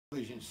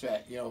television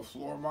set, you know,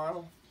 floor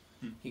model.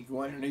 He'd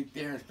go underneath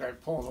there and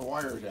start pulling the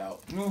wires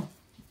out.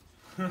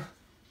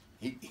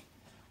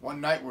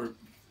 One night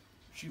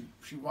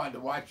she wanted to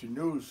watch the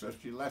news, so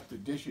she left the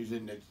dishes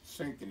in the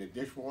sink in the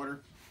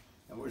dishwater,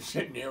 and we're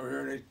sitting there, we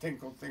heard it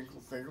tinkle,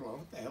 tinkle, tinkle.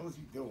 What the hell is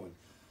he doing?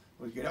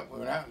 We get up, we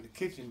went out in the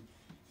kitchen.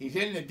 He's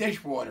in the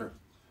dishwater,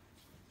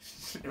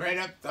 right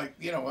up, like,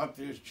 you know, up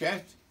to his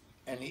chest,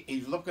 and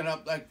he's looking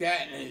up like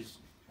that, and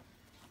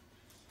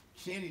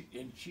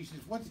and she says,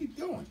 "What's he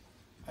doing?"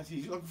 I said,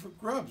 "He's looking for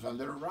grubs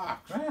under the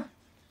rocks."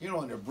 You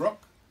know, in the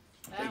brook.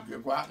 They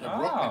go out in the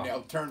brook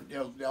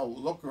and they'll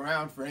look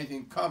around for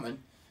anything coming,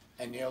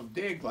 and they'll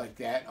dig like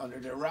that under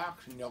the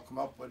rocks, and they'll come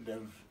up with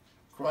those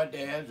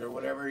crawdads or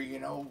whatever, you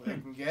know, they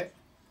can get.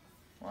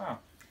 Wow.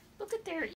 Look at their